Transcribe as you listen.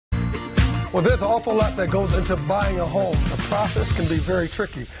Well, there's an awful lot that goes into buying a home. The process can be very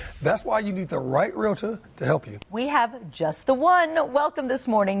tricky. That's why you need the right realtor to help you. We have just the one. Welcome this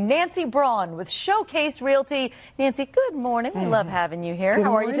morning, Nancy Braun with Showcase Realty. Nancy, good morning. We love having you here.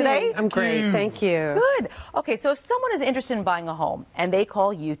 How are you today? I'm great, thank you. Good. Okay, so if someone is interested in buying a home and they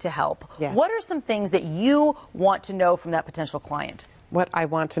call you to help, what are some things that you want to know from that potential client? What I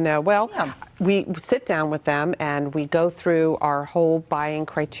want to know? Well, we sit down with them and we go through our whole buying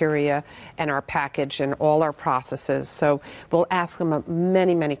criteria and our package and all our processes. So we'll ask them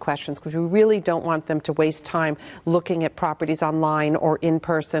many, many questions because we really don't want them to waste time looking at properties online or in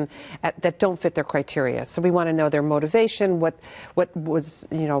person that don't fit their criteria. So we want to know their motivation, what was,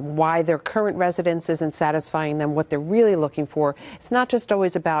 why their current residence isn't satisfying them, what they're really looking for. It's not just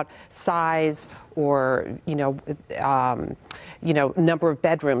always about size or number of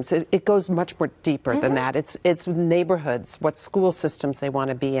bedrooms. It goes much more deeper than that. It's neighborhoods, what school systems they want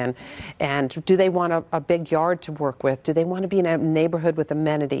to be in, and do they want a big yard to work with? Do they want to be in a neighborhood with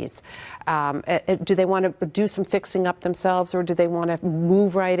amenities? Do they want to do some fixing up themselves, or do they want to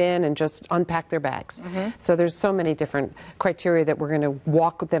move right in and just unpack their bags? So there's so many different criteria that we're going to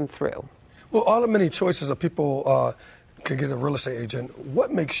walk them through. Well, all the many choices of people could get a real estate agent.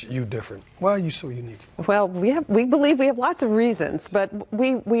 What makes you different? Why are you so unique? Well, we believe we have lots of reasons, but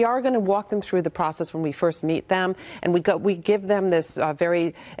we are going to walk them through the process when we first meet them, and we give them this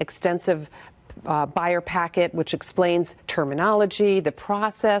very extensive buyer packet which explains terminology, the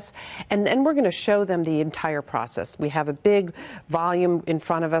process, and then we're going to show them the entire process. We have a big volume in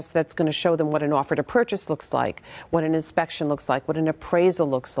front of us that's going to show them what an offer to purchase looks like, what an inspection looks like, what an appraisal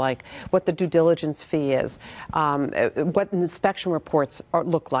looks like, what the due diligence fee is, what inspection reports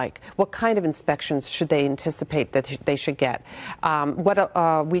look like, what kind of inspections should they anticipate that they should get,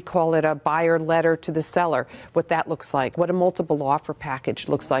 we call it a buyer letter to the seller, what that looks like, what a multiple offer package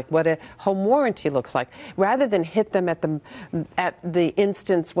looks like, what a home warranty looks like. Rather than hit them at the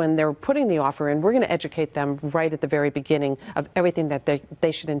instance when they're putting the offer in, we're going to educate them right at the very beginning of everything that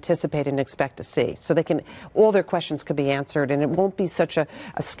they should anticipate and expect to see, so all their questions could be answered and it won't be such a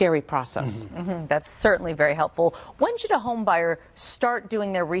scary process. That's certainly very helpful. When should a home buyer start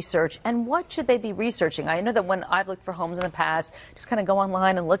doing their research, and what should they be researching? I know that when I've looked for homes in the past, just kind of go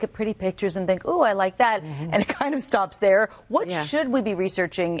online and look at pretty pictures and think, oh, I like that, and it kind of stops there. What should we be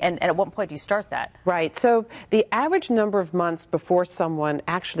researching, and at what point do you start that? Right. So the average number of months before someone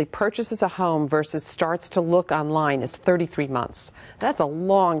actually purchases a home versus starts to look online is 33 months. That's a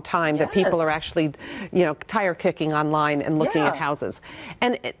long time that people are actually, tire kicking online and looking at houses.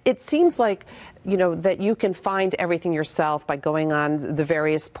 And it seems like, that you can find everything yourself by going on the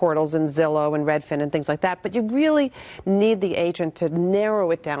various portals and Zillow and Redfin and things like that, but you really need the agent to narrow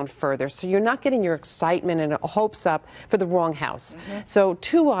it down further so you're not getting your excitement and hopes up for the wrong house. So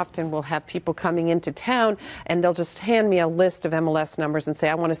too often we'll have people coming into town and they'll just hand me a list of MLS numbers and say,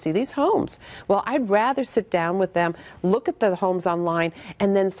 I want to see these homes. Well, I'd rather sit down with them, look at the homes online,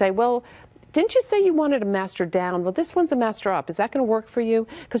 and then say, well, didn't you say you wanted a master down? Well, this one's a master up. Is that going to work for you?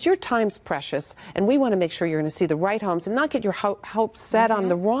 Because your time's precious, and we want to make sure you're going to see the right homes and not get your hopes set on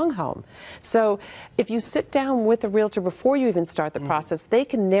the wrong home. So if you sit down with a realtor before you even start the process, they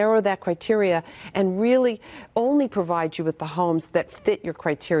can narrow that criteria and really only provide you with the homes that fit your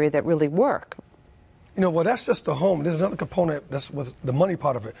criteria that really work. Well, that's just the home. There's another component that's with the money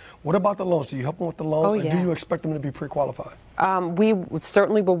part of it. What about the loans? Do you help them with the loans? And do you expect them to be pre-qualified? We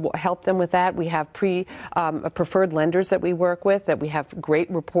certainly will help them with that. We have preferred lenders that we work with, that we have great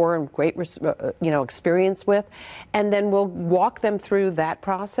rapport and great experience with, and then we'll walk them through that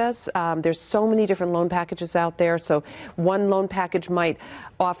process. There's so many different loan packages out there, so one loan package might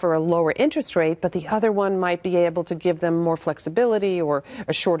offer a lower interest rate, but the other one might be able to give them more flexibility or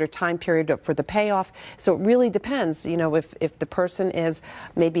a shorter time period for the payoff. So it really depends. If the person is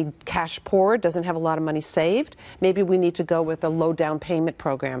maybe cash poor, doesn't have a lot of money saved, maybe we need to go with a low down payment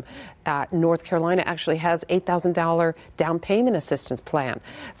program. North Carolina actually has $8,000 down payment assistance plan.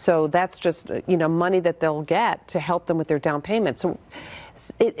 So that's just, money that they'll get to help them with their down payment. So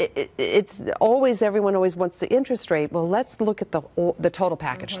it's always, everyone always wants the interest rate. Well, let's look at the total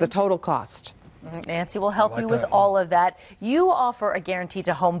package, the total cost. Nancy will help you with all of that. You offer a guarantee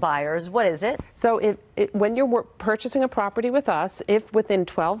to home buyers. What is it? So when you're purchasing a property with us, if within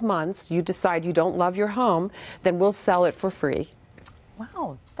 12 months you decide you don't love your home, then we'll sell it for free.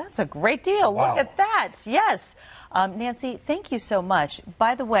 Wow, that's a great deal. Look at that. Yes. Nancy, thank you so much.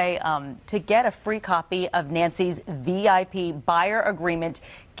 By the way, to get a free copy of Nancy's VIP buyer agreement,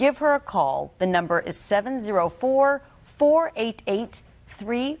 give her a call. The number is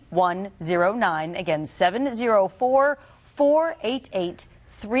 704-488-3109. Again, 704-488-3109.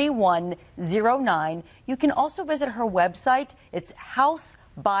 3109. You can also visit her website. It's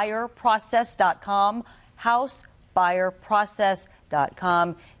housebuyerprocess.com.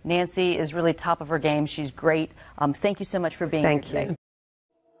 Housebuyerprocess.com. Nancy is really top of her game. She's great. Thank you so much for being here today.